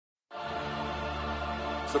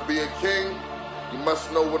To be a king, you must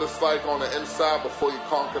know what it's like on the inside before you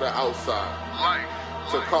conquer the outside.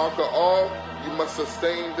 To conquer all, you must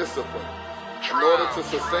sustain discipline. In order to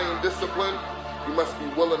sustain discipline, you must be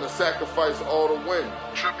willing to sacrifice all to win.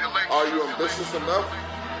 Are you ambitious enough?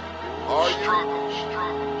 Are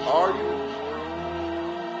you?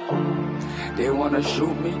 They wanna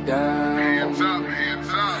shoot me down. Hands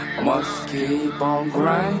up. Must keep on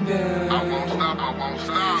grinding. I won't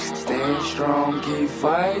stop. Stay strong, keep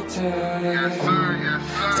fighting. Yes,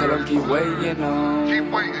 sir. Tell them keep waiting on.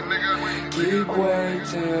 Keep waiting, nigga. Keep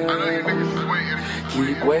waiting. I know you niggas is waiting.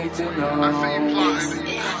 Keep waiting on. I see you plotting.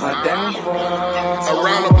 My downfall.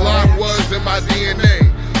 Around the block was in my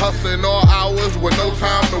DNA. Hustling all hours with no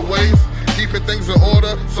time to waste. Keeping things in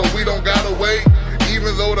order so we don't gotta wait.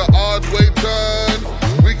 Even though the odds weigh tons,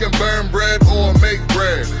 we can burn bread or make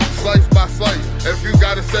bread, slice by slice. If you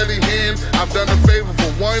got a steady hand, I've done a favor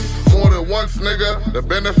for one, more than once, nigga. The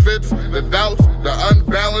benefits, the doubts, the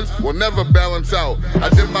unbalance will never balance out. I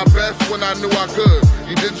did my best when I knew I could.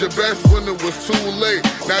 You did your best when it was too late.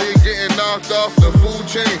 Now you're getting knocked off the food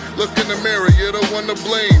chain. Look in the mirror, you're the one to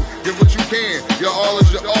blame. Give what you can, your all is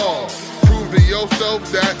your all. Prove to yourself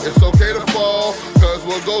that it's okay to fall, cause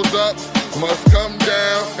what goes up must come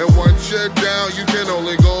down, and once you're down, you can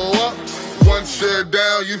only go up. Once you're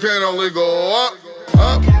down, you can only go up,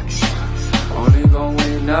 up. Only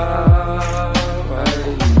going up,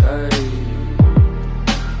 ay, ay.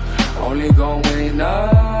 Only going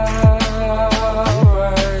up,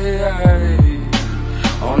 ay, ay.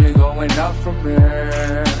 Only going up from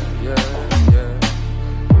here, yeah, yeah.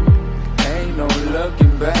 Ain't no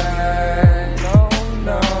looking back,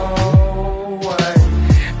 no way.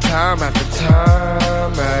 Time after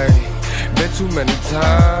time, ay. Been too many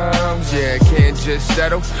times, yeah, can't just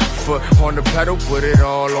settle. Foot on the pedal, put it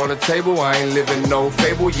all on the table. I ain't living no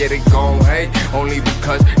fable, yeah, they gon' hate only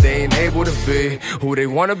because they ain't able to be who they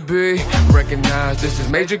wanna be. Recognize this is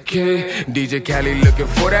Major Key, DJ Cali looking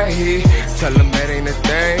for that heat. Tell them that ain't a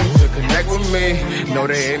thing to connect with me. Know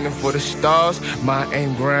they aiming for the stars, my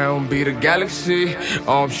aim ground be the galaxy.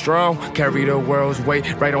 Armstrong, carry the world's weight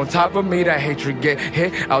right on top of me. That hatred get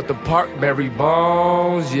hit out the park, bury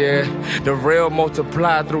bones, yeah. The real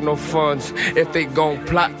multiply through no funds. If they gon'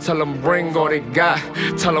 plot, tell them bring all they got.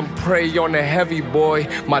 Tell them pray on the heavy boy,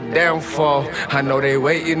 my downfall. I know they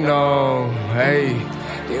waiting on, hey.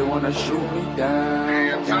 They wanna shoot me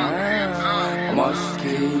down. Must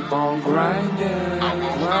keep on grinding,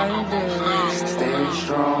 grinding. Stay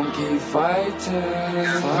strong, keep fighting,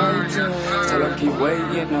 fighting. Tell them keep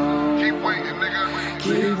waiting on. Keep waiting, nigga.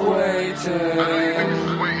 Keep waiting.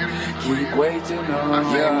 Keep waiting on,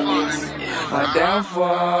 yeah. My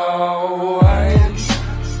downfall,